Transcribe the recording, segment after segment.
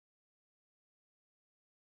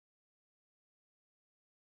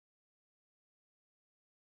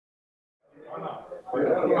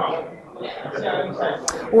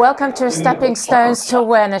Welcome to a Stepping Stones to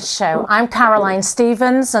Awareness show. I'm Caroline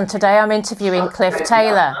Stevens, and today I'm interviewing Cliff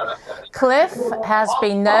Taylor. Cliff has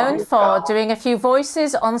been known for doing a few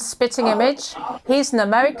voices on Spitting Image. He's an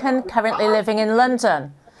American currently living in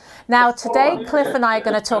London. Now, today, Cliff and I are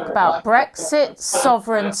going to talk about Brexit,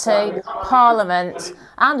 sovereignty, Parliament,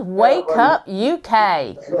 and Wake Up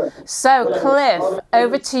UK. So, Cliff,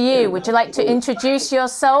 over to you. Would you like to introduce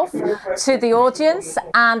yourself to the audience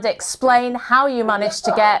and explain how you managed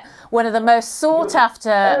to get one of the most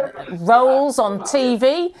sought-after roles on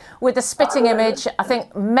TV with the Spitting Image? I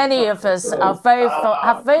think many of us are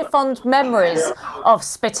have very fond memories of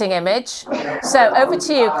Spitting Image. So, over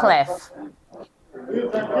to you, Cliff.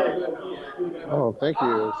 Oh, thank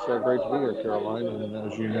you. It's great to be here, Caroline. And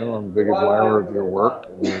as you know, I'm a big admirer of your work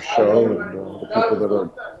and your show and the people that are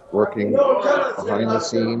working behind the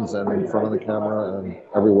scenes and in front of the camera and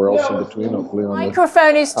everywhere else in between. Hopefully, on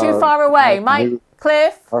microphone is too far away.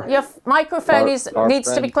 Cliff, your microphone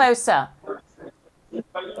needs to be closer.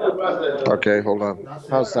 Okay, hold on.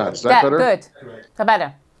 How's that? Is that better? Good.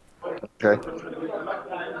 Better. Okay.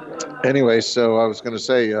 Anyway, so I was going to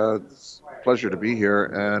say, pleasure to be here,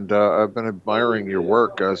 and I've been admiring your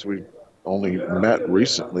work as we only met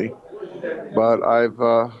recently, but I've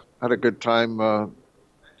had a good time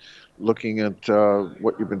looking at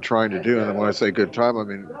what you've been trying to do. And when I say good time, I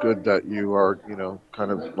mean good that you are, kind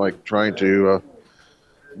of like trying to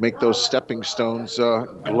make those stepping stones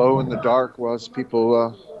glow in the dark whilst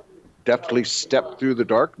people deftly step through the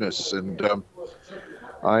darkness. And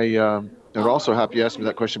I'm also happy you asked me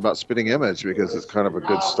that question about Spitting Image, because it's kind of a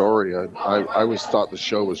good story. I always thought the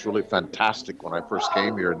show was really fantastic when I first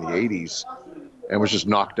came here in the 80s and was just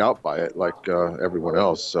knocked out by it like everyone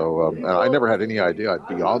else. So and I never had any idea I'd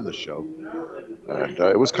be on the show. And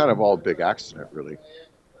it was kind of all a big accident, really.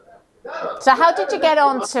 So how did you get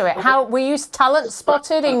onto it? How were you talent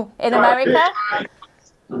spotted in America?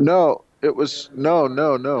 No. It was no.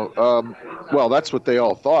 Well, that's what they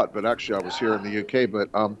all thought, but actually I was here in the UK.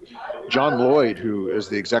 But John Lloyd, who is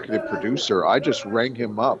the executive producer, I just rang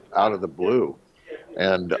him up out of the blue,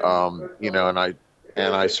 and and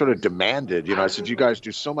I sort of demanded, I said, you guys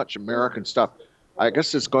do so much American stuff. I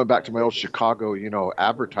guess it's going back to my old Chicago,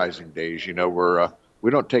 advertising days, where we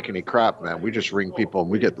don't take any crap, man. We just ring people and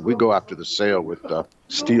we go after the sale with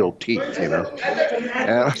steel teeth, And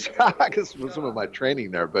I guess it was some of my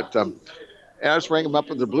training there, but and I just rang him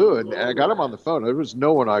up in the blue and I got him on the phone. There was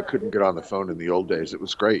no one I couldn't get on the phone in the old days. It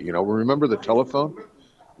was great, Remember the telephone?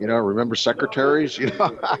 Remember secretaries?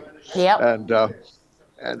 Yep. And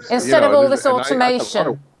instead of all this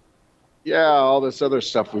automation. All this other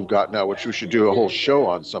stuff we've got now, which we should do a whole show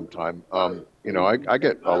on sometime. I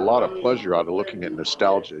get a lot of pleasure out of looking at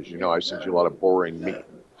nostalgia. As you know, I send you a lot of boring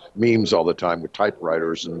memes all the time with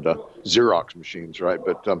typewriters and Xerox machines, right?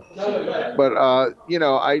 But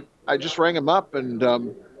I just rang him up and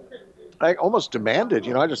I almost demanded,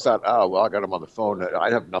 I just thought, oh, well, I got him on the phone.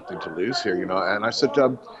 I have nothing to lose here, And I said,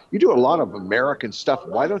 you do a lot of American stuff.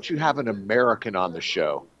 Why don't you have an American on the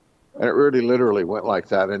show? And it really literally went like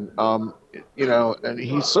that. And, and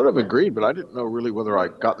he sort of agreed, but I didn't know really whether I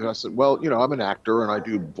got there. I said, well, I'm an actor and I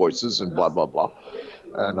do voices and blah, blah, blah.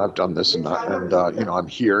 And I've done this and that. And, I'm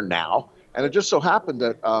here now. And it just so happened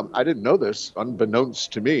that I didn't know this,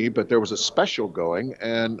 unbeknownst to me, but there was a special going.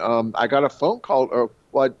 And I got a phone call.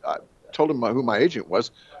 I told him who my agent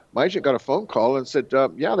was. My agent got a phone call and said,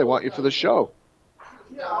 yeah, they want you for the show.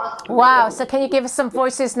 Wow. So can you give us some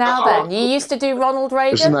voices now then? You used to do Ronald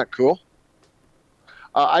Reagan? Isn't that cool?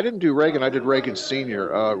 I didn't do Reagan. I did Reagan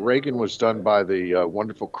Sr. Reagan was done by the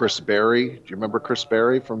wonderful Chris Berry. Do you remember Chris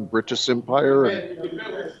Berry from British Empire and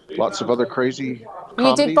lots of other crazy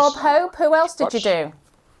comedies? You did Bob Hope. Who else did you do?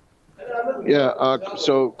 Yeah,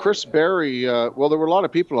 so Chris Berry, well, there were a lot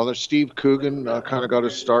of people on there. Steve Coogan kind of got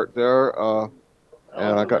his start there.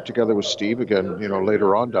 And I got together with Steve again,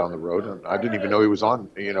 later on down the road. And I didn't even know he was on.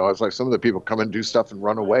 I was like, some of the people come and do stuff and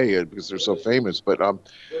run away because they're so famous. But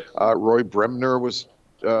Roy Bremner was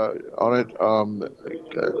on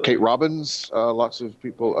it. Kate Robbins, lots of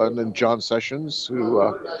people. And then John Sessions, who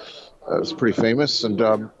was pretty famous. And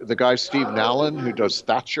the guy Steve Nallon, who does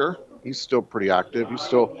Thatcher. He's still pretty active.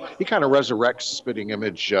 He kind of resurrects Spitting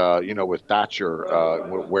Image, with Thatcher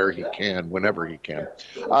where he can, whenever he can.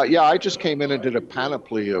 I just came in and did a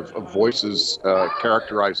panoply of voices,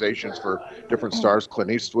 characterizations for different stars. Clint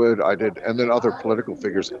Eastwood, I did, and then other political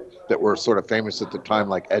figures that were sort of famous at the time,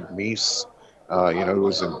 like Ed Meese, you know, who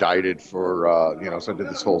was indicted for, you know, so I did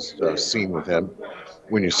this whole scene with him.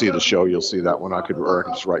 When you see the show, you'll see that one. I could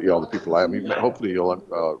just write you all the people I am. Hopefully you'll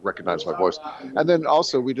recognize my voice. And then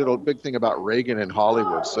also we did a big thing about Reagan in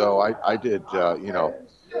Hollywood. So I did, you know,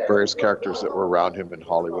 various characters that were around him in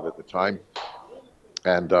Hollywood at the time.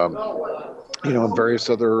 And, you know, and various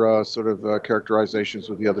other sort of characterizations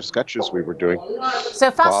with the other sketches we were doing.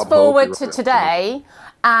 So fast forward to today,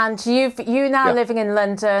 and you now living in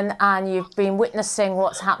London, and you've been witnessing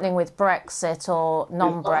what's happening with Brexit or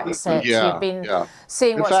non-Brexit. You've been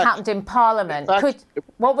seeing what's happened in Parliament.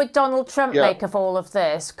 What would Donald Trump make of all of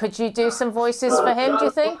this? Could you do some voices for him, do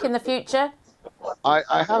you think, in the future?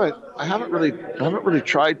 I haven't really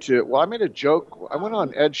tried to. Well, I made a joke. I went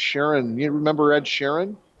on Ed Sheeran. You remember Ed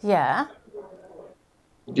Sheeran? Yeah.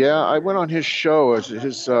 Yeah, I went on his show as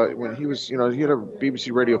his when he was, you know, he had a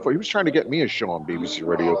BBC Radio 4. He was trying to get me a show on BBC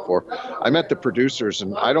Radio 4. I met the producers,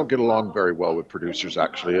 and I don't get along very well with producers.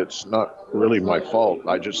 Actually, it's not really my fault.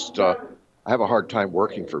 I just I have a hard time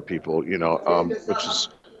working for people, you know, which is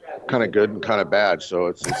kind of good and kind of bad. So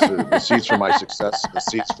it's the seeds for my success, the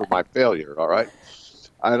seeds for my failure. All right.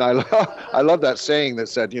 And I love that saying that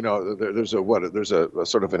said, you know, there's a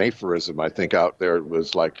sort of an aphorism, I think, out there. It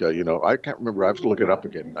was like, you know, I can't remember. I have to look it up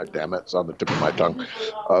again. Damn it, it's on the tip of my tongue.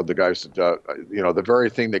 The guy said, you know, the very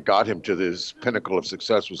thing that got him to this pinnacle of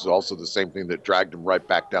success was also the same thing that dragged him right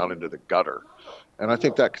back down into the gutter. And I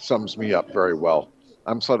think that sums me up very well.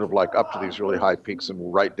 I'm sort of like up to these really high peaks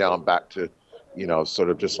and right down back to, you know,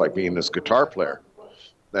 sort of just like being this guitar player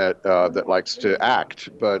that likes to act.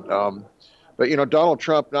 But, you know, Donald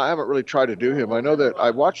Trump, now I haven't really tried to do him. I know that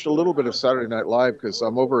I watched a little bit of Saturday Night Live because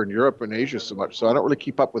I'm over in Europe and Asia so much, so I don't really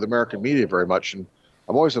keep up with American media very much. And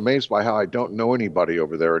I'm always amazed by how I don't know anybody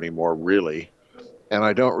over there anymore, really. And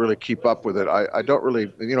I don't really keep up with it. I don't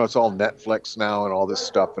really, you know, it's all Netflix now and all this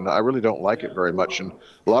stuff, and I really don't like it very much. And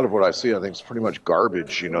a lot of what I see, I think, is pretty much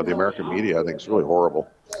garbage. You know, the American media, I think, is really horrible.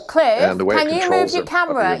 Cliff, can you move your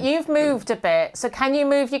camera? You've moved a bit, so can you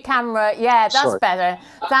move your camera? Yeah, that's better.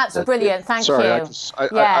 That's brilliant. Thank you.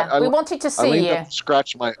 We wanted to see you.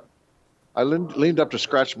 I leaned up to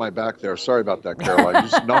scratch my back there. Sorry about that, Caroline. You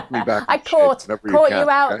just knocked me back. I caught you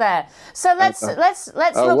out there. So let's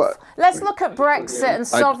look at Brexit and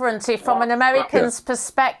sovereignty from an American's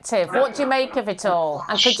perspective. What do you make of it all?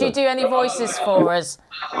 And could you do any voices for us?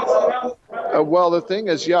 Well, the thing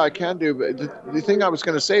is, I can do. But the thing I was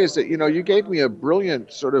going to say is that, you know, you gave me a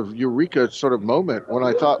brilliant sort of eureka sort of moment when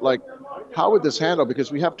I thought, like, how would this handle? Because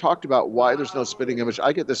we have talked about why there's no spitting image.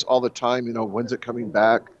 I get this all the time. You know, when's it coming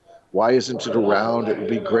back? Why isn't it around? It would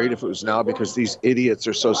be great if it was now because these idiots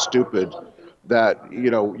are so stupid that, you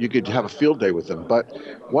know, you could have a field day with them. But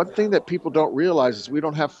one thing that people don't realize is we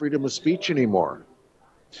don't have freedom of speech anymore.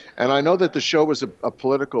 And I know that the show was a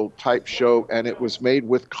political type show, and it was made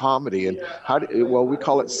with comedy. And we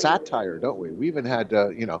call it satire, don't we? We even had,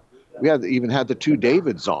 you know, even had the two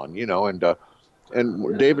Davids on, you know, and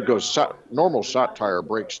David goes, normal satire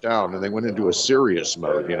breaks down, and they went into a serious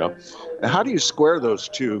mode, you know. And how do you square those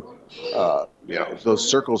two, you know, those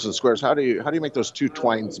circles and squares? How do you make those two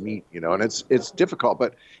twines meet, you know? And it's difficult,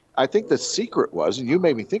 but I think the secret was, and you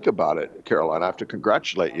made me think about it, Caroline, I have to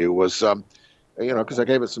congratulate you, was, you know, because I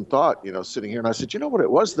gave it some thought, you know, sitting here, and I said, you know what it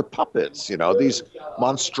was? The puppets, you know, these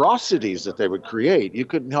monstrosities that they would create. You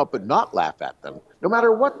couldn't help but not laugh at them, no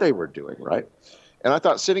matter what they were doing, right? And I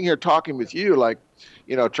thought sitting here talking with you, like,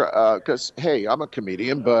 you know, because, hey, I'm a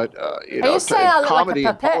comedian, but, you know, comedy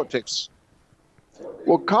and politics.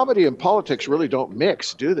 Well, comedy and politics really don't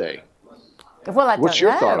mix, do they? Well, I don't know. What's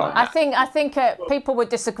your thought on that? I think people would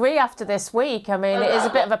disagree after this week. I mean, it is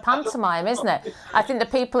a bit of a pantomime, isn't it? I think the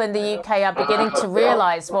people in the UK are beginning to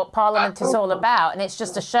realise what Parliament is all about, and it's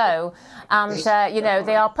just a show. And, you know,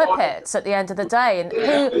 they are puppets at the end of the day. And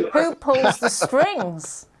who pulls the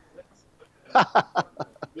strings?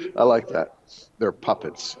 I like that. They're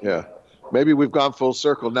puppets, yeah. Maybe we've gone full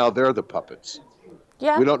circle. Now they're the puppets.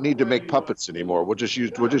 Yeah. We don't need to make puppets anymore. We'll just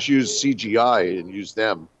use CGI and use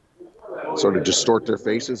them. Sort of distort their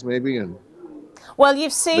faces, maybe, and well,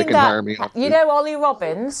 you've seen that. You know Ollie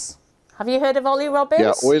Robbins. Have you heard of Ollie Robbins?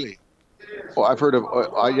 Yeah, Oily. Oh, I've heard of.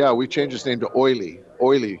 Yeah, we changed his name to Oily.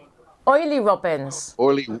 Oily Robbins.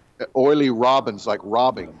 Oily Robbins, like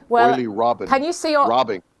robbing. Well, Oily Robbins. Can you see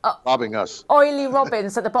robbing us? Oily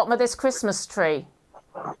Robbins at the bottom of this Christmas tree.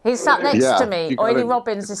 He's sat next to me. Oily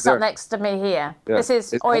Robbins is sat next to me here. Yeah. This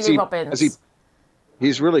is Oily Robbins.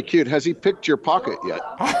 He's really cute. Has he picked your pocket yet?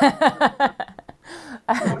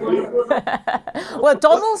 Well,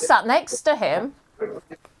 Donald sat next to him.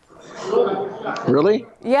 Really?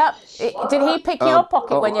 Yep. Did he pick your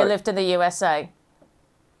pocket when you lived in the USA?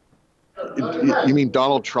 You mean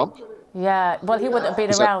Donald Trump? Yeah, well, he wouldn't have been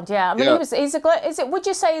Is around. that, Yeah, I mean, yeah. would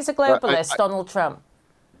you say he's a globalist, Donald Trump?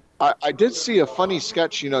 I did see a funny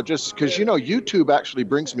sketch, just because YouTube actually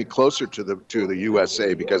brings me closer to the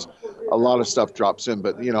USA because a lot of stuff drops in,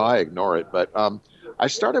 but I ignore it. But I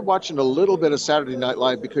started watching a little bit of Saturday Night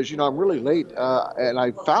Live because I'm really late, and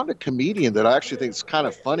I found a comedian that I actually think is kind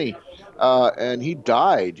of funny, and he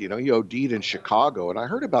died. He OD'd in Chicago, and I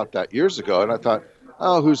heard about that years ago, and I thought,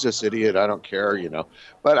 oh, who's this idiot? I don't care.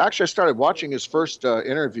 But actually, I started watching his first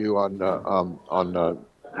interview on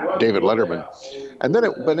David Letterman. And then,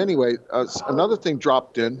 but anyway, another thing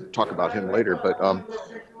dropped in. Talk about him later, but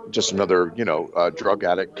just another, drug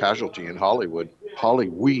addict casualty in Hollywood,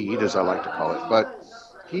 Hollyweed, as I like to call it. But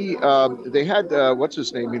they had what's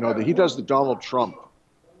his name? He does the Donald Trump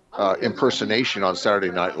impersonation on Saturday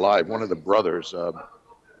Night Live. One of the brothers.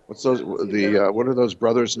 What are those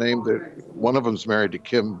brothers named? One of them's married to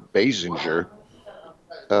Kim Basinger.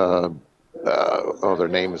 Their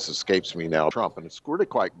name escapes me now. Trump, and it's really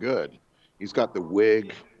quite good. He's got the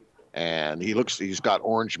wig, and he's got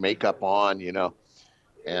orange makeup on,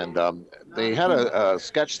 And they had a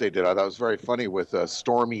sketch they did. I thought it was very funny with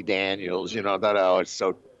Stormy Daniels.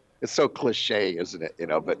 It's so cliche, isn't it?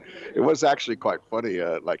 But it was actually quite funny.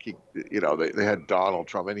 They had Donald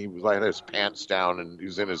Trump, and he had his pants down, and he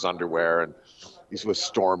was in his underwear, and he's with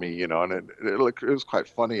Stormy, and it was quite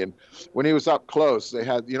funny. And when he was up close, they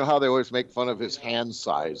had, how they always make fun of his hand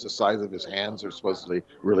size. The size of his hands are supposedly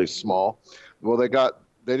really small. Well, you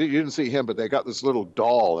didn't see him, but they got this little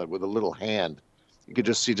doll with a little hand. You could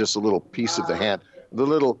just see just a little piece of the hand. The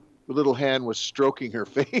little hand was stroking her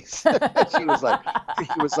face. He was like,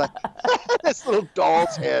 this little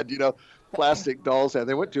doll's hand, plastic doll's hand.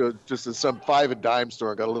 They went to some five and dime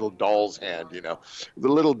store and got a little doll's hand, The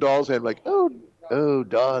little doll's hand, like, oh,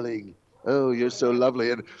 darling, oh, you're so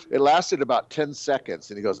lovely. And it lasted about 10 seconds.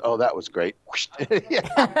 And he goes, oh, that was great.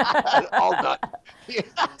 All done.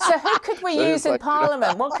 So who could we use in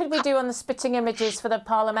Parliament? What could we do on the spitting images for the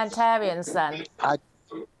parliamentarians then?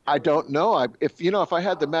 I don't know. If I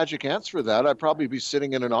had the magic answer for that, I'd probably be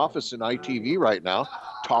sitting in an office in ITV right now,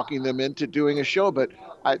 talking them into doing a show. But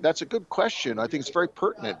that's a good question. I think it's very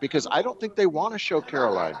pertinent because I don't think they want to show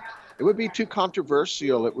Caroline. It would be too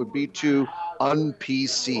controversial. It would be too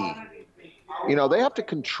un-PC. They have to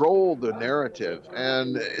control the narrative,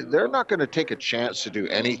 and they're not going to take a chance to do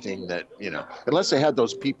anything that, unless they had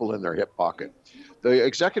those people in their hip pocket. The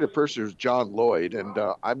executive producer is John Lloyd, and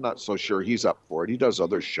I'm not so sure he's up for it. He does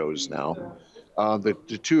other shows now.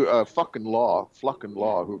 The two Fluck and Law,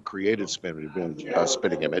 who created Spitting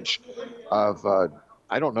Image,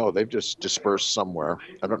 I don't know. They've just dispersed somewhere.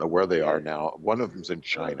 I don't know where they are now. One of them's in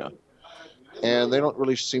China. And they don't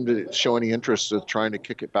really seem to show any interest in trying to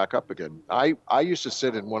kick it back up again. I used to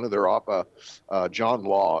sit in one of their John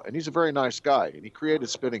Law, and he's a very nice guy, and he created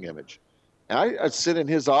Spitting Image. And I'd sit in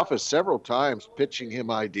his office several times pitching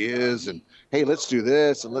him ideas and, hey, let's do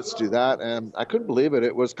this and let's do that. And I couldn't believe it.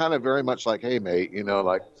 It was kind of very much like, hey, mate,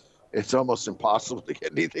 it's almost impossible to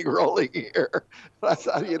get anything rolling here. I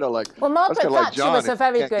thought, Well, Margaret Thatcher like, was a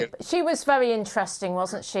very good, she was very interesting,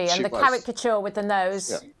 wasn't she? And the caricature with the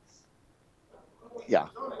nose. Yeah.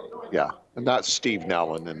 And that's Steve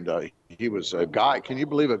Nellen, and he was a guy. Can you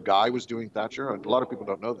believe a guy was doing Thatcher? A lot of people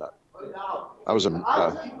don't know that. I was a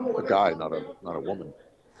guy, not a woman.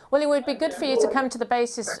 Well, it would be good for you to come to the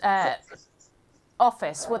basis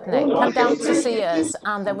office, wouldn't it? Come down to see us,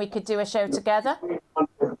 and then we could do a show together.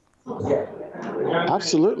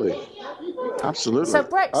 Absolutely. So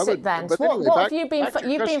Brexit then. What have you been?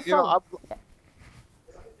 You've been from.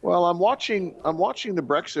 Well, I'm watching the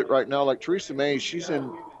Brexit right now. Like Theresa May, she's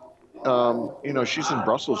in, she's in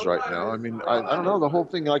Brussels right now. I mean, I don't know the whole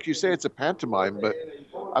thing. Like you say, it's a pantomime, but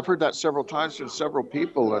I've heard that several times from several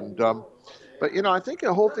people. And but I think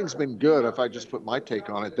the whole thing's been good. If I just put my take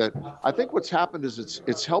on it, that I think what's happened is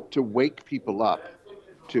it's helped to wake people up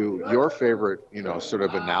to your favorite, sort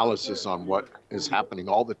of analysis on what is happening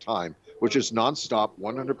all the time, which is nonstop,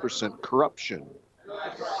 100% corruption.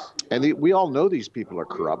 And we all know these people are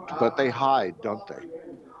corrupt, but they hide, don't they?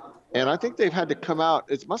 And I think they've had to come out.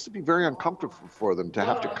 It must be very uncomfortable for them to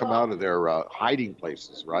have to come out of their hiding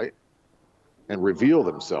places, right? And reveal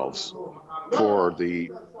themselves for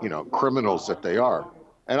the, criminals that they are.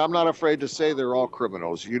 And I'm not afraid to say they're all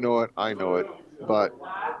criminals. You know it, I know it. But,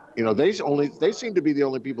 they seem to be the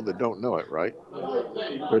only people that don't know it, right?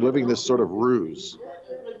 They're living this sort of ruse.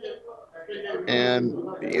 And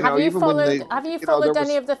have you followed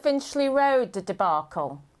any of the Finchley Road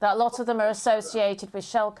debacle? That a lot of them are associated with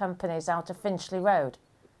shell companies out of Finchley Road.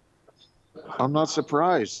 I'm not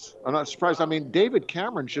surprised. I'm not surprised. I mean, David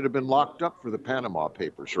Cameron should have been locked up for the Panama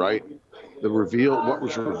Papers, right? What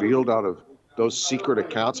was revealed out of those secret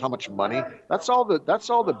accounts, how much money. That's all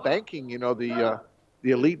the banking, the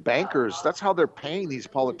elite bankers. That's how they're paying these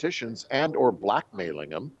politicians and or blackmailing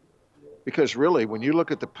them. Because really, when you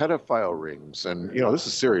look at the pedophile rings, and this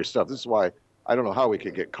is serious stuff. This is why I don't know how we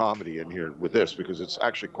could get comedy in here with this, because it's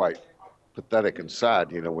actually quite pathetic and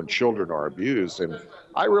sad, when children are abused. And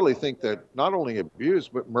I really think that not only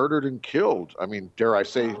abused, but murdered and killed. I mean, dare I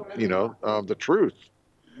say, the truth.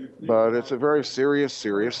 But it's a very serious,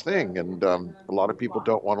 serious thing. And a lot of people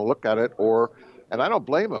don't want to look at it, and I don't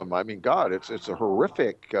blame them. I mean, God, it's a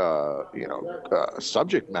horrific,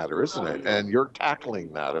 subject matter, isn't it? And you're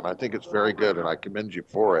tackling that, and I think it's very good, and I commend you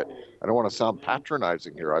for it. I don't want to sound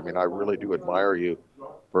patronizing here. I mean, I really do admire you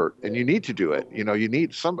and you need to do it.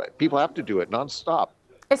 People have to do it nonstop.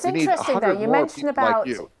 It's interesting though.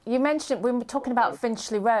 You mentioned we were talking about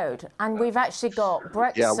Finchley Road, and we've actually got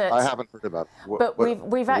Brexit. Yeah, I haven't heard about it. But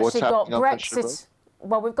we've actually got Brexit.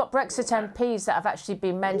 Well, we've got Brexit MPs that have actually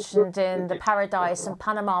been mentioned in the Paradise and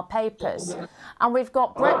Panama Papers, and we've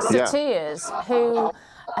got Brexiteers who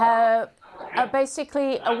are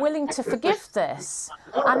willing to forgive this.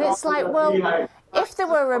 And it's like, well, if there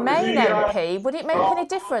were a Remain MP, would it make any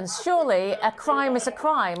difference? Surely a crime is a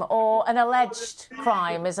crime, or an alleged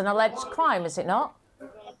crime is an alleged crime, is it not?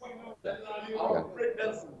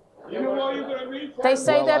 They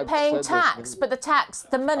say they're paying tax, but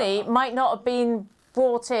the money might not have been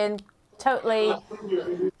brought in totally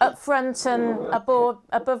upfront and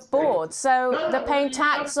above board. So they're paying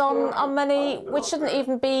tax on money which shouldn't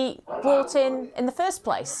even be brought in the first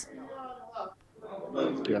place.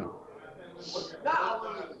 Yeah.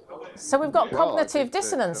 So we've got cognitive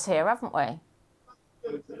dissonance here, haven't we?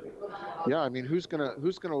 Yeah, I mean, who's gonna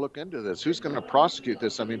look into this? Who's gonna prosecute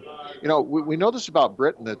this? I mean, we know this about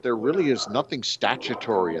Britain, that there really is nothing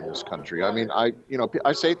statutory in this country. I mean, I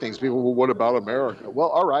say things. People, well, what about America? Well,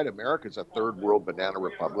 all right, America's a third world banana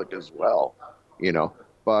republic as well,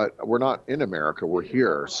 but we're not in America. We're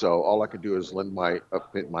here. So all I can do is lend my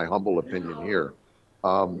humble opinion here.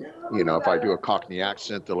 If I do a Cockney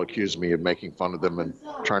accent, they'll accuse me of making fun of them and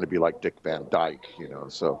trying to be like Dick Van Dyke,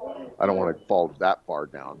 so I don't want to fall that far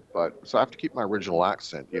down. So I have to keep my original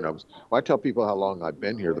accent. When I tell people how long I've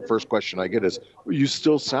been here, the first question I get is, well, you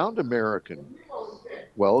still sound American.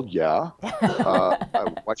 Well, yeah.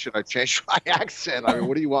 Why should I change my accent? I mean,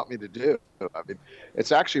 what do you want me to do? I mean,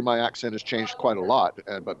 it's actually, my accent has changed quite a lot,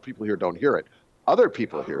 but people here don't hear it. Other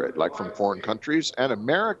people hear it, like from foreign countries, and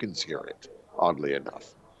Americans hear it. Oddly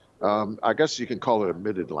enough, I guess you can call it a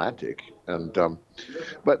mid-Atlantic. And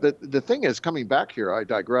but the thing is, coming back here, I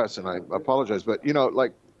digress and I apologize, but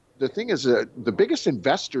the thing is, the biggest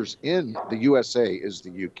investors in the USA is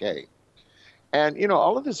the UK, and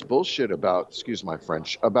all of this bullshit about, excuse my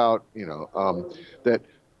French, about that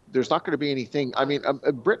there's not going to be anything. I mean,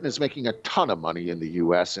 Britain is making a ton of money in the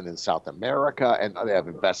US and in South America, and they have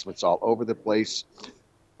investments all over the place.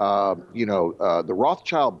 The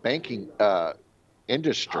Rothschild banking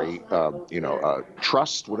industry,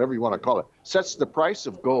 trust, whatever you want to call it, sets the price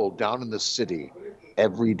of gold down in the city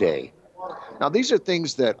every day. Now, these are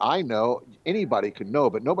things that I know anybody can know,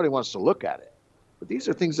 but nobody wants to look at it. But these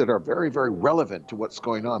are things that are very, very relevant to what's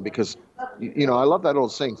going on, because, I love that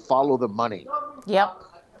old saying, follow the money. Yep.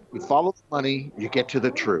 You follow the money, you get to the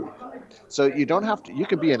truth. So you don't have to, you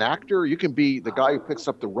can be an actor, you can be the guy who picks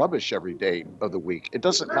up the rubbish every day of the week. It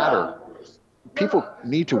doesn't matter. People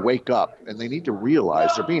need to wake up, and they need to realize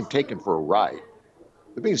they're being taken for a ride.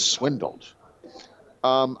 They're being swindled.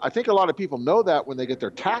 I think a lot of people know that when they get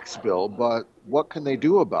their tax bill, but what can they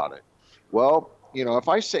do about it? Well,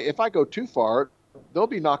 if I go too far, they'll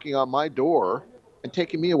be knocking on my door and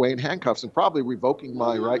taking me away in handcuffs and probably revoking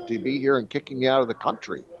my right to be here and kicking me out of the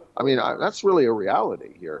country. I mean, that's really a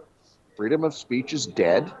reality here. Freedom of speech is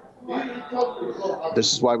dead.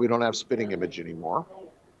 This is why we don't have Spitting Image anymore.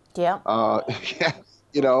 Yeah. Yeah.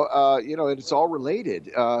 It's all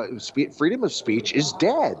related. Freedom of speech is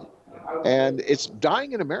dead, and it's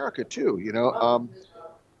dying in America too.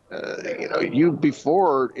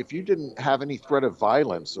 Before, if you didn't have any threat of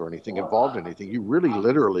violence or anything involved in anything, you really,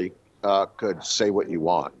 literally could say what you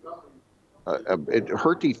want. It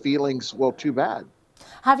hurt the feelings. Well, too bad.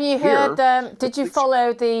 Have you heard, did you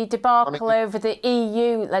follow the debacle over the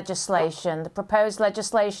EU legislation, the proposed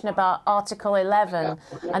legislation about Article 11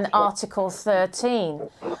 and Article 13,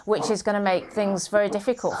 which is going to make things very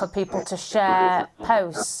difficult for people to share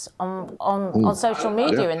posts on social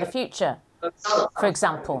media in the future, for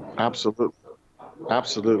example? Absolutely.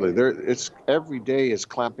 Absolutely. It's every day is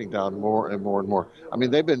clamping down more and more and more. I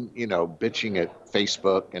mean, they've been, bitching at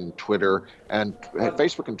Facebook and Twitter, and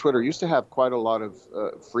Facebook and Twitter used to have quite a lot of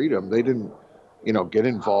freedom. They didn't, get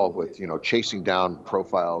involved with, chasing down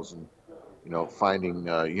profiles and, finding,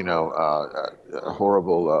 the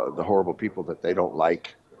horrible people that they don't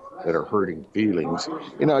like that are hurting feelings.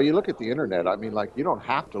 You look at the internet. I mean, like, you don't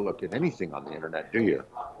have to look at anything on the internet, do you?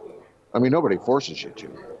 I mean, nobody forces you to.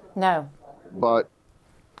 No. But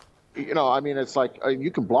I mean, it's like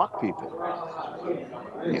you can block people.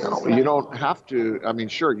 You don't have to. I mean,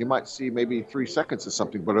 sure, you might see maybe 3 seconds of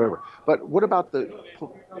something, but whatever. But what about the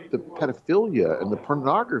pedophilia and the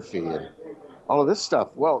pornography and all of this stuff?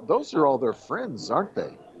 Well, those are all their friends, aren't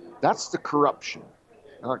they? That's the corruption.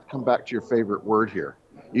 I'll come back to your favorite word here.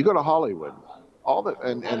 You go to Hollywood,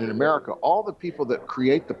 and in America, all the people that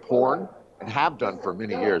create the porn and have done for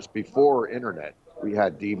many years before internet. We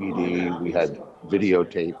had DVD, we had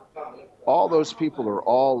videotape. All those people are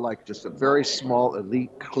all like just a very small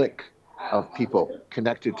elite clique of people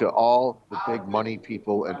connected to all the big money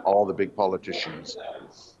people and all the big politicians.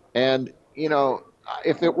 And,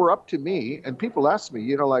 if it were up to me, and people ask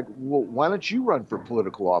me, like, well, why don't you run for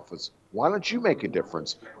political office? Why don't you make a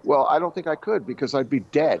difference? Well, I don't think I could because I'd be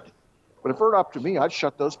dead. But if it were up to me, I'd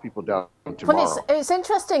shut those people down tomorrow. Well, it's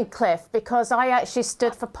interesting, Cliff, because I actually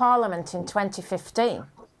stood for Parliament in 2015.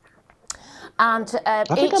 And I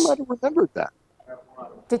think I might have remembered that.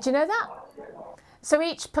 Did you know that? So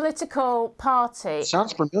each political party...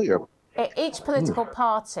 Sounds familiar. Each political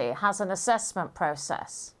party has an assessment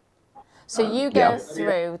process. So you go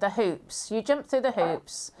through the hoops. You jump through the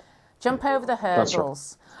hoops, jump over the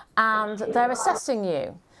hurdles, and they're assessing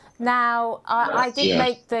you. Now, I did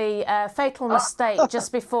make the fatal mistake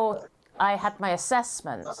just before I had my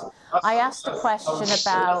assessment. I asked a question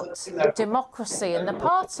about democracy in the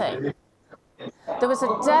party. There was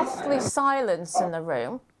a deathly silence in the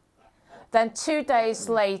room. Then 2 days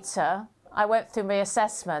later, I went through my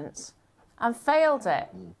assessment and failed it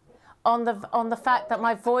on the fact that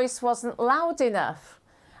my voice wasn't loud enough.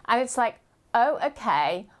 And it's like, oh,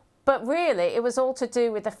 okay. But really, it was all to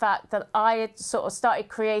do with the fact that I had sort of started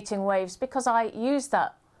creating waves because I used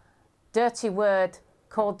that dirty word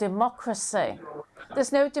called democracy.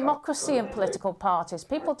 There's no democracy in political parties.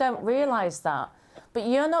 People don't realise that. But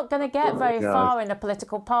you're not going to get very far in a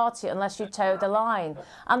political party unless you toe the line.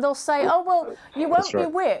 And they'll say, oh, well, you won't be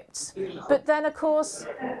whipped. But then, of course,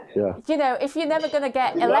 if you're never going to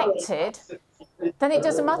get elected, then it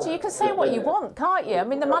doesn't matter. You can say what you want, can't you? I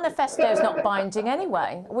mean, the manifesto is not binding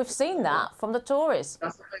anyway. We've seen that from the Tories.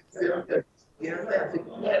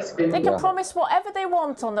 They can promise whatever they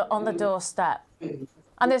want on the doorstep.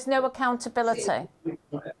 And there's no accountability.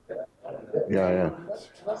 Yeah.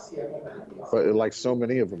 But like so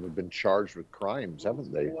many of them have been charged with crimes,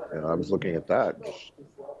 haven't they? And I was looking at that,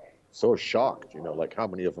 so shocked, like how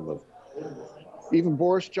many of them have. Even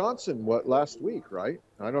Boris Johnson, last week, right?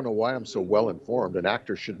 I don't know why I'm so well informed. An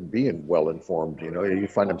actor shouldn't be well informed. You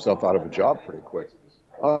find himself out of a job pretty quick.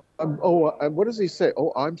 What does he say?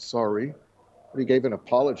 Oh, I'm sorry. He gave an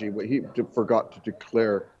apology, but he forgot to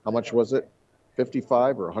declare, how much was it?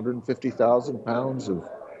 55 or 150,000 pounds of.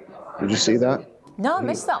 Did you see that? No, I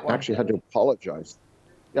missed that one. Actually had to apologize.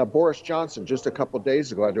 Yeah, Boris Johnson just a couple of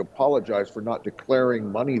days ago had to apologize for not declaring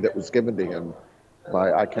money that was given to him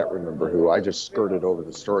by, I can't remember who. I just skirted over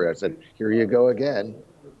the story. I said, here you go again.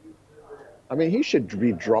 I mean, he should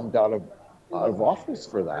be drummed out of office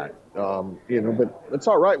for that. But it's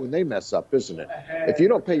all right when they mess up, isn't it? If you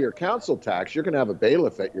don't pay your council tax, you're going to have a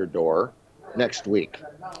bailiff at your door next week.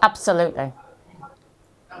 Absolutely.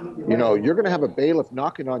 You're going to have a bailiff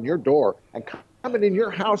knocking on your door and coming in your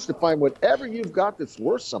house to find whatever you've got that's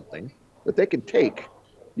worth something that they can take.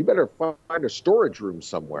 You better find a storage room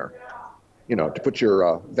somewhere, to put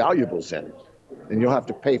your valuables in. And you'll have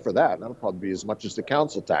to pay for that. That'll probably be as much as the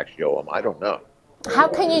council tax you owe them. I don't know. How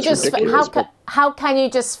can you how can you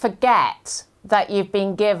just forget that you've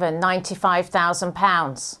been given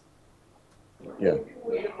 £95,000? Yeah.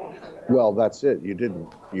 Well, that's it. You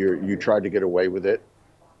didn't. You tried to get away with it.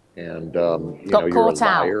 And, you're a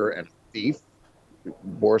liar and a thief.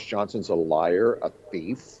 Boris Johnson's a liar, a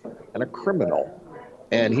thief, and a criminal.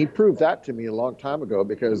 And he proved that to me a long time ago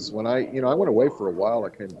because when I went away for a while, I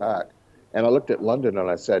came back and I looked at London and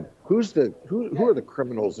I said, who are the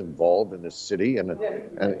criminals involved in this city? And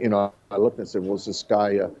I looked and said, well, it's this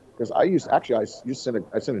guy, because I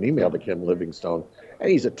sent an email to Kim Livingstone, and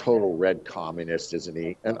he's a total red communist, isn't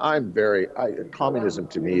he? And communism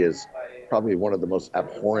to me is probably one of the most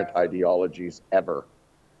abhorrent ideologies ever.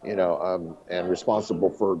 and responsible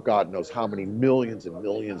for God knows how many millions and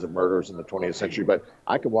millions of murders in the 20th century. But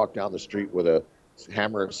I could walk down the street with a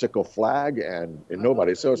hammer and sickle flag and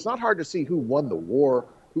nobody. So it's not hard to see who won the war,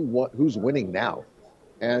 who's winning now.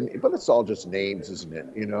 But it's all just names, isn't it?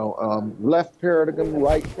 Left paradigm,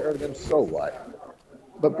 right paradigm, so what?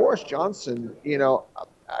 But Boris Johnson,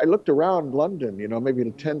 I looked around London, maybe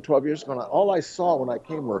 10, 12 years ago, and all I saw when I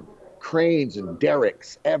came were cranes and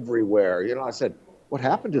derricks everywhere. I said, what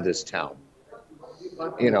happened to this town?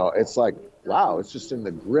 It's like, wow, it's just in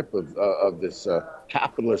the grip of this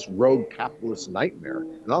rogue capitalist nightmare.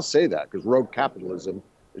 And I'll say that because rogue capitalism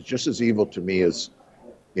is just as evil to me as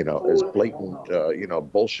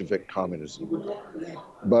blatant, Bolshevik communism.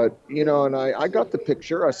 But, and I got the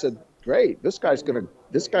picture. I said, great, this guy's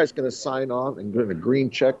gonna sign on and get a green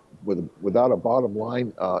check without a bottom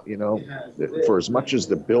line, for as much as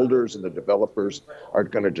the builders and the developers are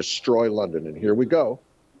going to destroy London. And here we go.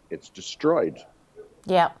 It's destroyed.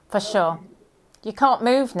 Yeah, for sure. You can't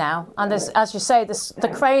move now. And as you say,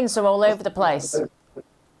 the cranes are all over the place.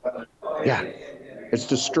 Yeah, it's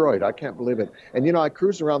destroyed. I can't believe it. And, I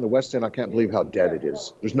cruise around the West End. I can't believe how dead it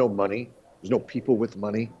is. There's no money. There's no people with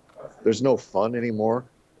money. There's no fun anymore.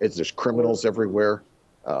 There's criminals everywhere.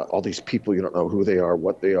 All these people, you don't know who they are,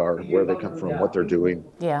 what they are, where they come from, what they're doing.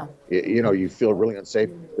 Yeah. You feel really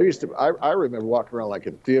unsafe. I remember walking around like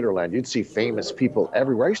in Theaterland. You'd see famous people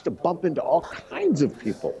everywhere. I used to bump into all kinds of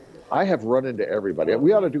people. I have run into everybody.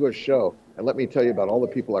 We ought to do a show, and let me tell you about all the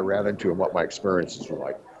people I ran into and what my experiences were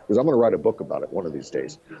like. Because I'm going to write a book about it one of these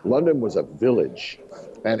days. London was a village,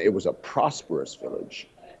 and it was a prosperous village,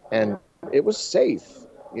 and it was safe.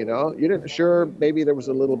 You didn't maybe there was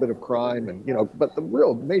a little bit of crime but the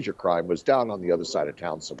real major crime was down on the other side of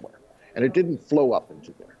town somewhere. And it didn't flow up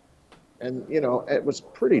into there. And, it was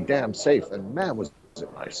pretty damn safe. And man, was it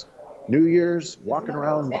nice. New Year's, walking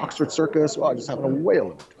around Oxford Circus, just having a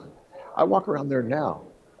whale of a time. I walk around there now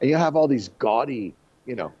and you have all these gaudy,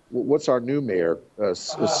 what's our new mayor,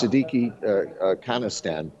 Siddiqui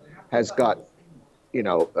Kanistan, has got, you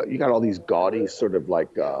got all these gaudy sort of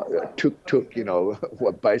like tuk-tuk,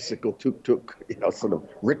 bicycle tuk-tuk, sort of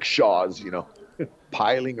rickshaws,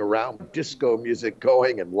 piling around, disco music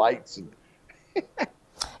going and lights. And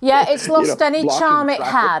yeah, it's lost any charm it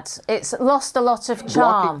had. It's lost a lot of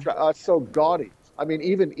charm. It's so gaudy. I mean,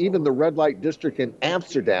 even the red light district in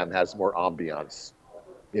Amsterdam has more ambiance.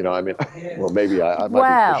 Well, maybe I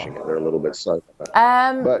might be pushing it there a little bit. Sorry about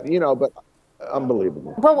that. But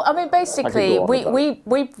unbelievable. Well, I mean, basically, we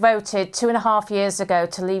voted 2.5 years ago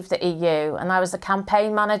to leave the EU, and I was the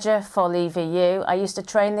campaign manager for Leave EU. I used to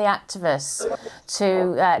train the activists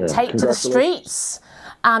to take to the streets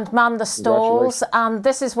and man the stalls, and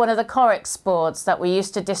this is one of the Corex boards that we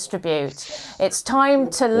used to distribute. It's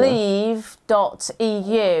time to leave.eu.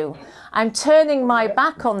 I'm turning my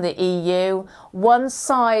back on the EU. One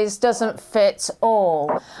size doesn't fit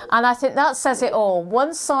all. And I think that says it all.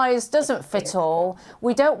 One size doesn't fit all.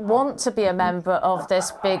 We don't want to be a member of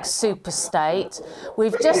this big super state.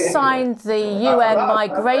 We've just signed the UN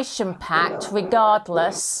Migration Pact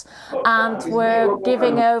regardless, and we're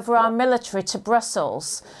giving over our military to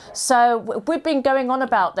Brussels. So we've been going on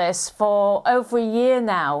about this for over a year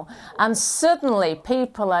now, and suddenly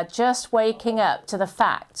people are just waking up to the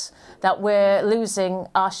fact that we're losing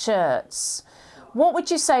our shirts. What would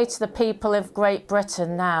you say to the people of Great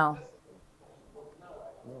Britain now?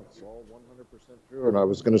 Well, it's all 100% true, and I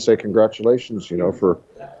was going to say congratulations, for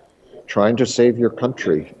trying to save your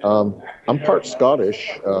country. I'm part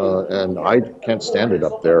Scottish, and I can't stand it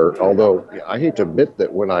up there, although I hate to admit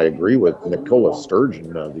that when I agree with Nicola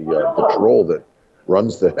Sturgeon, the troll that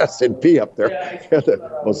runs the SNP up there,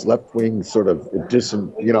 the most left-wing sort of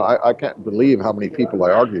I can't believe how many people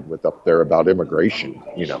I argued with up there about immigration,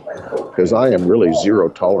 because I am really zero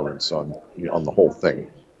tolerance on the whole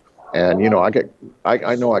thing. And,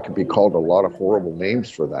 I know I could be called a lot of horrible names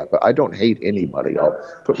for that, but I don't hate anybody. I'll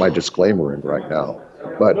put my disclaimer in right now.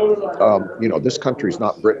 But, this country's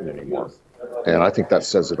not Britain anymore. And I think that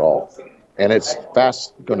says it all. And it's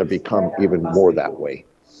fast going to become even more that way.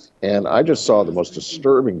 And I just saw the most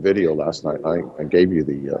disturbing video last night. I gave you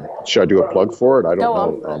the, should I do a plug for it? I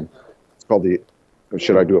don't know. It's called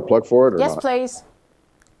should I do a plug for it or yes, not? Please.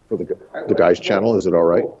 For the guy's channel, is it all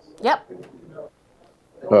right? Yep.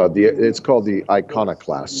 It's called The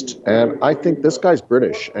Iconoclast. And I think this guy's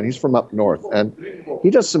British, and he's from up north. And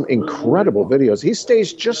he does some incredible videos. He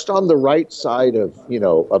stays just on the right side of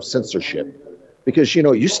censorship. Because,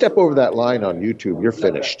 you step over that line on YouTube, you're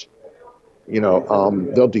finished.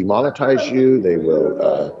 They'll demonetize you. They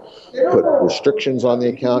will put restrictions on the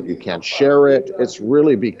account. You can't share it. It's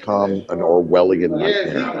really become an Orwellian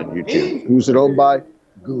nightmare on YouTube. Who's it owned by?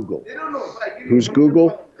 Google. Who's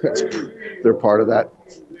Google? They're part of that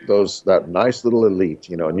nice little elite,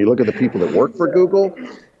 and you look at the people that work for Google,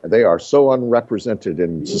 and they are so unrepresented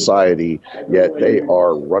in society, yet they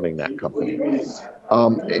are running that company.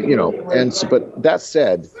 But that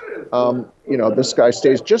said, this guy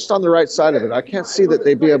stays just on the right side of it. I can't see that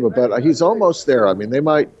they'd be able, but he's almost there. I mean, they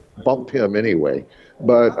might bump him anyway,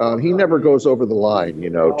 but he never goes over the line,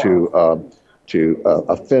 to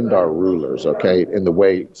offend our rulers, okay, in the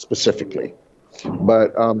way specifically.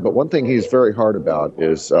 But one thing he's very hard about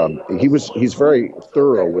is he's very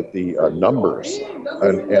thorough with the numbers,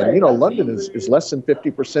 and London is less than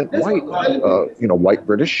 50% white, white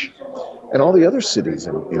British, and all the other cities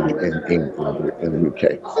in England, in the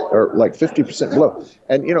UK, are like 50% below.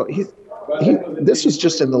 And this is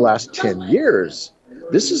just in the last 10 years.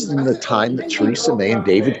 This is in the time that Theresa May and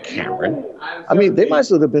David Cameron, I mean, they might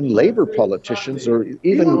as well have been Labour politicians or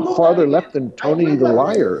even farther left than Tony the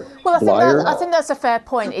Liar. Well, I think that's a fair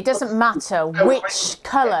point. It doesn't matter which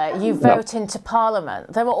colour you vote into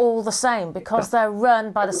Parliament. They're all the same because they're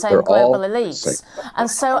run by the same global elites. And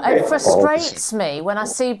so it frustrates me when I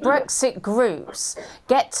see Brexit groups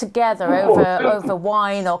get together over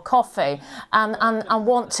wine or coffee and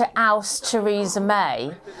want to oust Theresa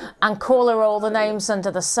May and call her all the names under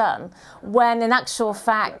the sun, when in actual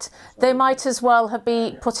fact they might as well have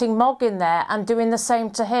been putting Mog in there and doing the same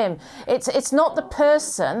to him. It's not the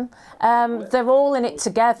person. They're all in it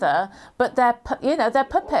together, but they're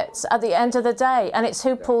puppets at the end of the day, and it's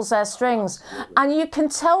who pulls their strings. And you can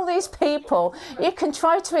tell these people, you can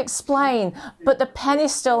try to explain, but the penny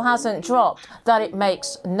still hasn't dropped, that it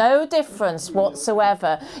makes no difference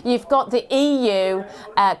whatsoever. You've got the EU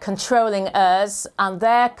controlling us, and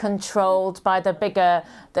they're controlled by the bigger,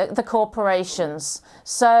 the corporations.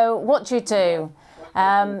 So what do?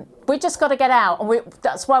 We just got to get out, and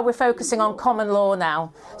that's why we're focusing on common law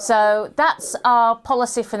now. So that's our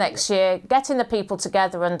policy for next year, getting the people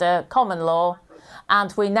together under common law,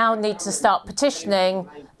 and we now need to start petitioning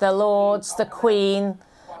the Lords, the Queen,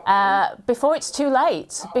 before it's too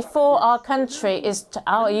late, before our country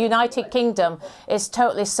our United Kingdom is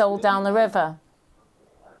totally sold down the river.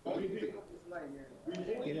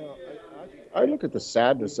 I look at the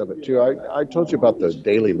sadness of it too. I told you about the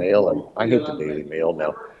Daily Mail, and I hate the Daily Mail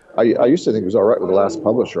now. I used to think it was all right with the last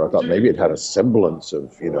publisher. I thought maybe it had a semblance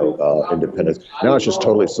of, independence. Now it's just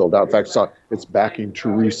totally sold out. In fact, it's backing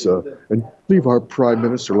Theresa and leave our prime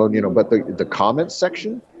minister alone, But the comments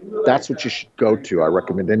section, that's what you should go to. I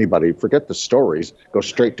recommend anybody, forget the stories, go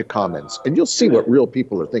straight to comments. And you'll see what real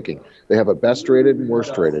people are thinking. They have a best rated and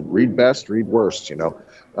worst rated. Read best, read worst,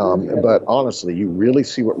 But honestly, you really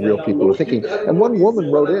see what real people are thinking. And one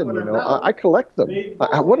woman wrote in, I collect them.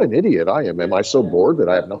 What an idiot I am. Am I so bored that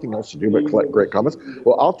I have nothing else to do but collect great comments?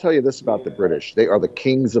 Well, I'll tell you this about the British. They are the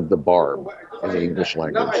kings of the barb in the English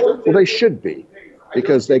language. Well, they should be,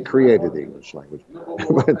 because they created the English language.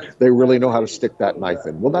 But they really know how to stick that knife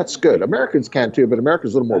in. Well, that's good. Americans can too, but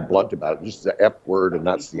America's a little more blunt about it. Just the F word, and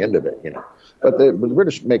that's the end of it, But the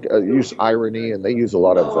British use irony, and they use a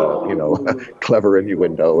lot of, clever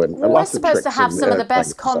innuendo and we're supposed to have some of the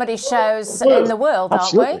best comedy shows in the world,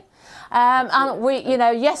 Absolutely. aren't we? And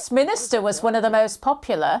we, Yes Minister was one of the most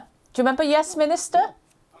popular. Do you remember Yes Minister?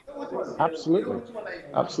 Absolutely.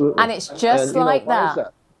 And it's just like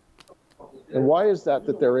that. And why is that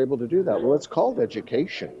they're able to do that? Well, it's called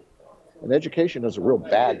education. And education has a real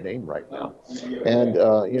bad name right now.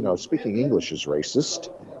 And, speaking English is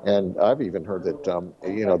racist. And I've even heard that,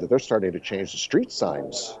 that they're starting to change the street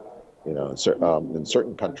signs, in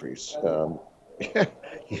certain countries.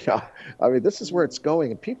 This is where it's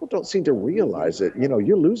going. And people don't seem to realize it.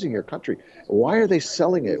 You're losing your country. Why are they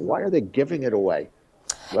selling it? Why are they giving it away?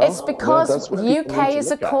 Well, it's because UK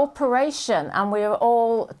is a corporation, and we are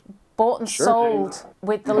all bought and sold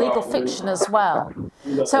with the legal fiction as well.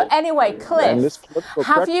 So anyway, Cliff,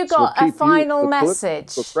 have you got a final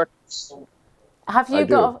message? Have you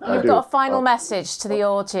got a final message to the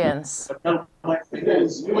audience? I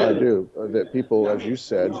do. That people, as you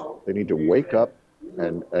said, they need to wake up.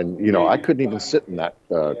 And I couldn't even sit in that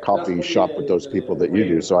coffee shop with those people that you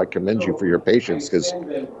do. So I commend you for your patience, because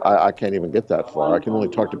I can't even get that far. I can only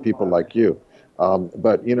talk to people like you.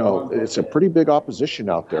 But, it's a pretty big opposition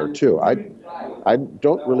out there, too. I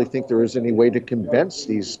don't really think there is any way to convince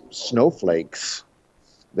these snowflakes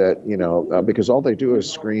that, because all they do is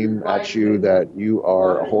scream at you that you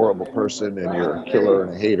are a horrible person and you're a killer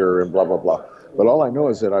and a hater and blah, blah, blah. But all I know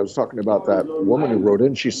is that I was talking about that woman who wrote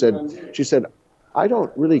in. She said, I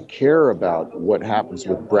don't really care about what happens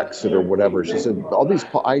with Brexit or whatever. She said,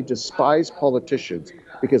 I despise politicians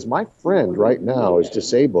because my friend right now is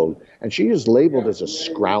disabled and she is labeled as a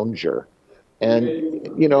scrounger. And,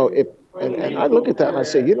 you know, and I look at that and I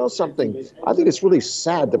say, you know something, I think it's really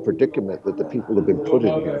sad, the predicament that the people have been put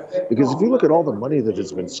in here. Because if you look at all the money that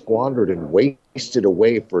has been squandered and wasted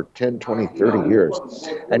away for 10, 20, 30 years,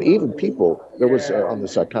 and even people, there was on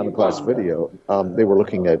this Iconoclast video, they were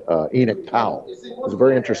looking at Enoch Powell. He was a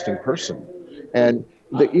very interesting person. And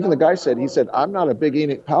even the guy said, I'm not a big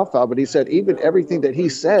Enoch Powell fan, but he said even everything that he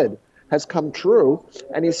said has come true.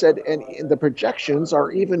 And he said, and the projections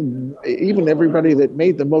are even everybody that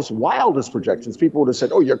made the most wildest projections, people would have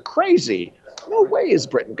said, oh, you're crazy. No way is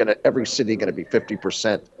Britain every city going to be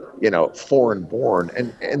 50%, you know, foreign born.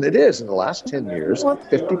 And it is in the last 10 years,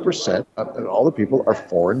 50% of all the people are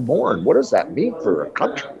foreign born. What does that mean for a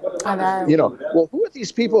country? I know. You know, well, who are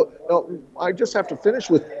these people? No, I just have to finish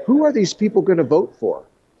with, who are these people going to vote for?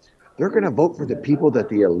 They're going to vote for the people that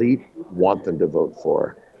the elite want them to vote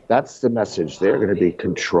for. That's the message. They're going to be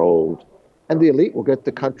controlled, and the elite will get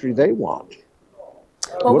the country they want.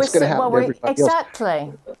 Well, what's going to happen to everybody exactly.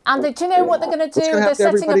 else? And do you know what they're going to do? They're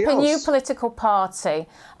setting up a new political party,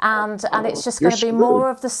 and it's just going to be more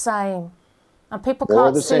of the same. And people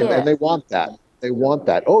can't see it. And they want that. They want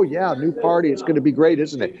that. Oh, yeah, new party. It's going to be great,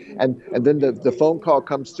 isn't it? And then the phone call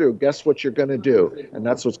comes through. Guess what you're going to do? And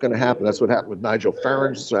that's what's going to happen. That's what happened with Nigel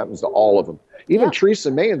Farage. That's what happens to all of them. Even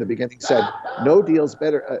Theresa May in the beginning said, no deal's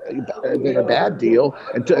better than a bad deal.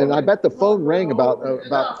 And I bet the phone rang about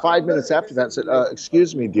 5 minutes after that and said,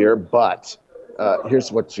 excuse me, dear, but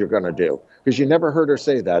here's what you're going to do. Because you never heard her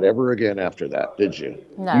say that ever again after that, did you?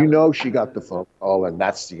 No. You know she got the phone call, and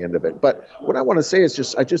that's the end of it. But what I want to say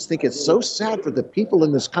is I just think it's so sad for the people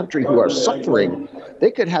in this country who are suffering. They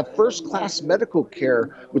could have first-class medical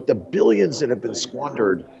care with the billions that have been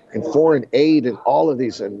squandered in foreign aid and all of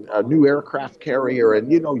these, and a new aircraft carrier,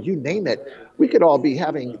 and, you know, you name it. We could all be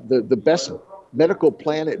having the best medical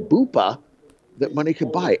plan at Bupa that money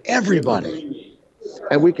could buy. Everybody.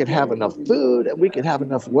 And we could have enough food, and we could have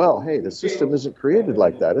enough, well, hey, the system isn't created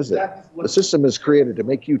like that, is it? The system is created to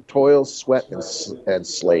make you toil, sweat, and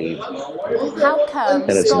slave. How come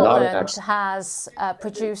Scotland has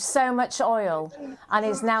produced so much oil and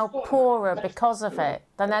is now poorer because of it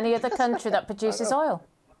than any other country that produces oil?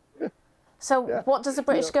 So what does the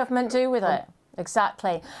British government do with it?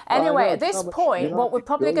 Exactly. Anyway, at this point, what we're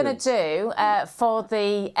probably going to do for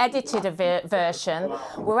the edited version,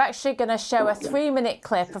 we're actually going to show a 3-minute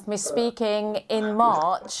clip of me speaking in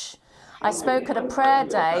March. I spoke at a prayer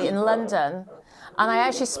day in London, and I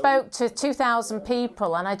actually spoke to 2,000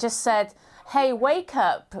 people, and I just said, hey, wake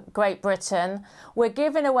up, Great Britain. We're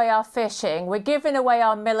giving away our fishing. We're giving away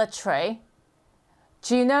our military.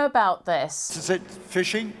 Do you know about this? Is it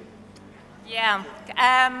fishing? Yeah.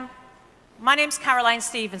 My name's Caroline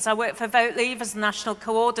Stevens. I work for Vote Leave as the National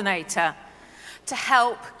Coordinator to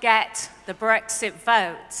help get the Brexit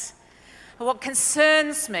vote. And what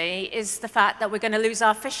concerns me is the fact that we're going to lose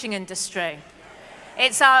our fishing industry.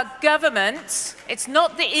 It's our government, it's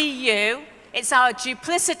not the EU, it's our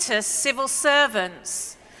duplicitous civil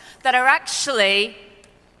servants that are actually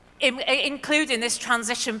including this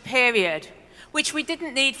transition period, which we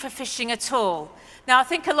didn't need for fishing at all. Now, I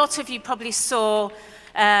think a lot of you probably saw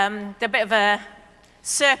the bit of a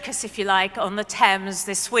circus, if you like, on the Thames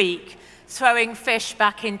this week, throwing fish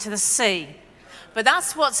back into the sea. But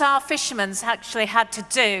that's what our fishermen actually had to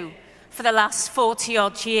do for the last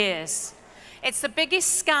 40-odd years. It's the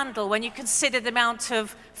biggest scandal when you consider the amount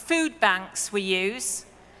of food banks we use,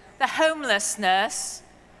 the homelessness,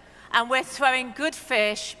 and we're throwing good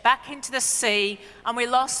fish back into the sea, and we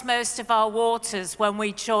lost most of our waters when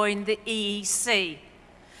we joined the EEC.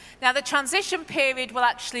 Now, the transition period will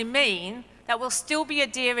actually mean that we'll still be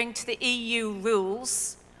adhering to the EU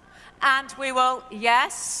rules, and we will,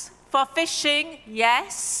 yes, for fishing,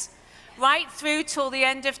 yes, right through till the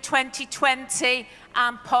end of 2020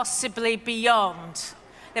 and possibly beyond.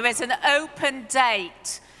 There is an open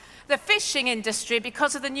date. The fishing industry,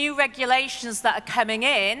 because of the new regulations that are coming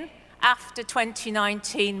in after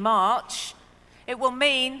 2019 March, it will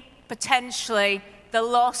mean potentially the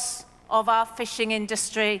loss of our fishing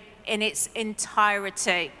industry in its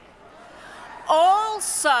entirety.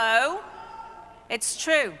 Also, it's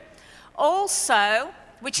true, also,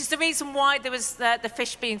 which is the reason why there was the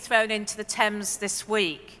fish being thrown into the Thames this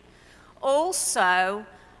week. Also,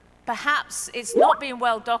 perhaps it's not been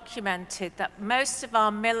well documented that most of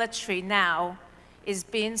our military now is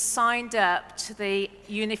being signed up to the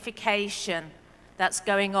unification that's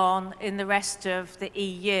going on in the rest of the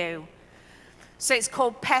EU. So it's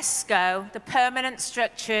called PESCO, the Permanent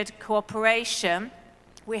Structured Cooperation.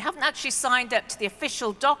 We haven't actually signed up to the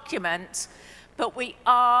official document, but we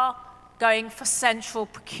are going for central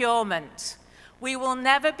procurement. We will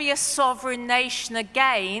never be a sovereign nation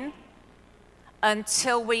again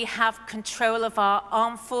until we have control of our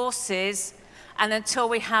armed forces and until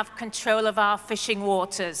we have control of our fishing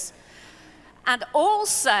waters. And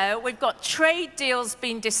also, we've got trade deals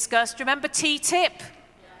being discussed. Remember TTIP?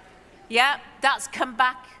 Yeah, that's come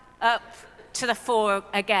back up to the fore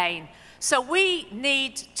again. So we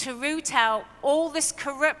need to root out all this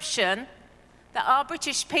corruption that our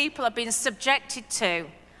British people have been subjected to,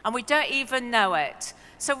 and we don't even know it.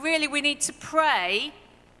 So really, we need to pray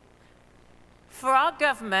for our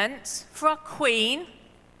government, for our Queen,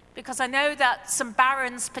 because I know that some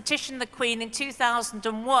barons petitioned the Queen in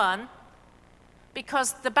 2001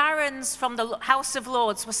 because the barons from the House of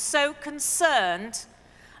Lords were so concerned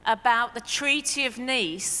about the Treaty of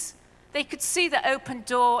Nice, they could see that open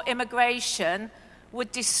door immigration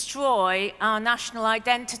would destroy our national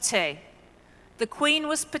identity. The Queen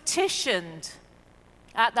was petitioned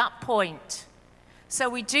at that point. So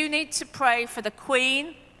we do need to pray for the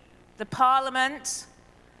Queen, the Parliament,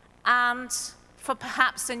 and for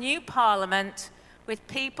perhaps a new Parliament with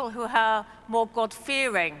people who are more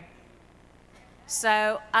God-fearing.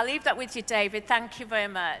 So I'll leave that with you, David. Thank you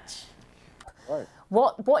very much. Right.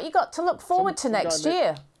 What you got to look forward to next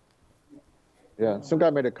year? Yeah, some guy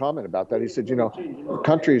made a comment about that. He said, you know,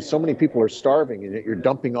 countries, so many people are starving, and yet you're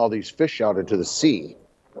dumping all these fish out into the sea.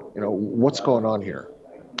 You know, what's going on here?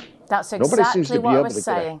 That's Nobody exactly seems to be what I able was to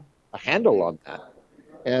saying. get a handle on that.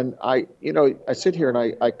 And I sit here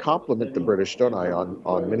and I compliment the British, don't I,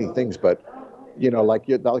 on many things, but you know, like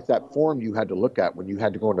that form you had to look at when you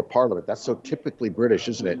had to go into Parliament. That's so typically British,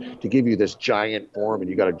 isn't it? To give you this giant form and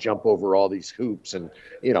you got to jump over all these hoops. And,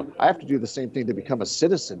 you know, I have to do the same thing to become a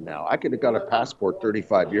citizen now. I could have got a passport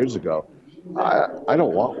 35 years ago. I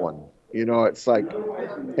don't want one. You know, it's like,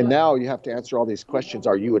 and now you have to answer all these questions.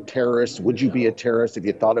 Are you a terrorist? Would you be a terrorist? Have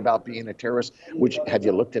you thought about being a terrorist? Have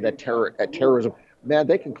you looked at terrorism? Man,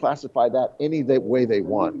 they can classify that any way they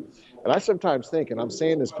want. And I sometimes think, and I'm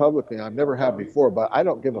saying this publicly, I've never have before, but I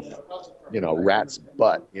don't give a rat's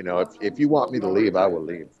butt. You know, if you want me to leave, I will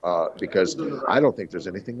leave because I don't think there's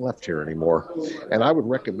anything left here anymore. And I would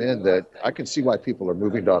recommend that. I can see why people are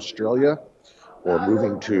moving to Australia or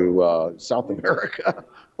moving to South America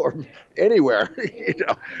or anywhere, you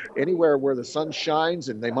know, anywhere where the sun shines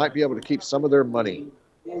and they might be able to keep some of their money.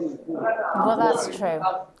 Well, that's true.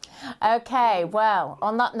 Okay, well,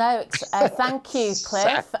 on that note, thank you,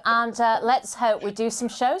 Cliff, and let's hope we do some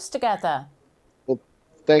shows together. Well,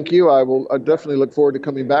 thank you. I will definitely look forward to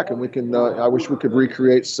coming back, and we can. I wish we could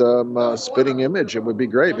recreate some spitting image. It would be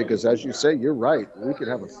great because, as you say, you're right. We could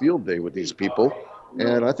have a field day with these people,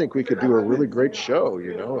 and I think we could do a really great show.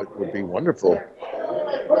 You know, it would be wonderful.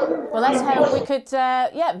 Well, let's hope we could.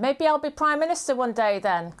 Yeah, maybe I'll be Prime Minister one day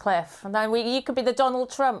then, Cliff, and then you could be the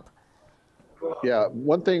Donald Trump. Yeah,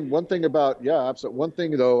 one thing about, absolutely. One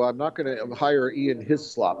thing though, I'm not going to hire Ian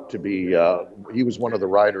Hislop to be. He was one of the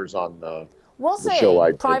writers on the show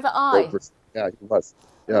I did. Private Eye? Yeah, he was.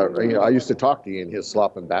 Yeah, I used to talk to Ian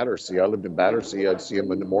Hislop in Battersea. I lived in Battersea. I'd see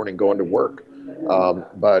him in the morning going to work.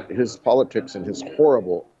 But his politics and his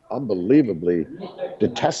horrible, unbelievably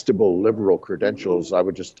detestable liberal credentials, I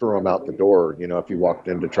would just throw him out the door, you know, if he walked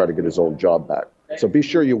in to try to get his old job back. So be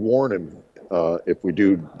sure you warn him if we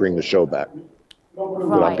do bring the show back.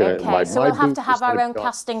 Right, okay. So we'll have to have our own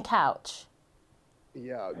casting couch.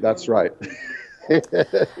 Yeah, that's right.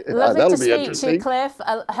 Lovely to speak to you, Cliff.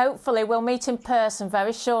 Hopefully we'll meet in person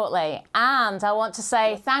very shortly. And I want to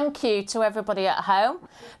say thank you to everybody at home.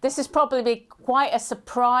 This has probably been quite a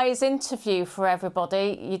surprise interview for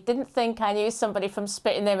everybody. You didn't think I knew somebody from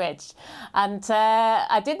Spitting Image. And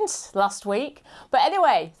I didn't last week. But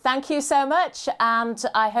anyway, thank you so much. And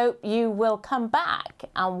I hope you will come back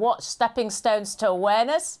and watch Stepping Stones to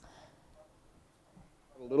Awareness.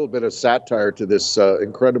 A little bit of satire to this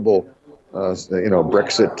incredible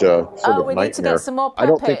Brexit sort of nightmare. We need to get some more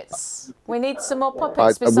puppets. We need some more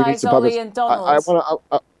puppets besides Ollie and Donald.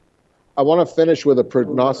 I want to finish with a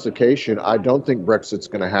prognostication. I don't think Brexit's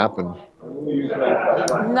going to happen.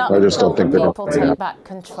 Not until people take back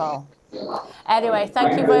control. Anyway,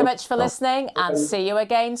 thank you very much for listening and see you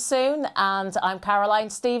again soon. And I'm Caroline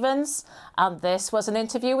Stephens, and this was an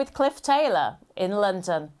interview with Cliff Taylor in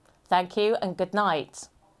London. Thank you and good night.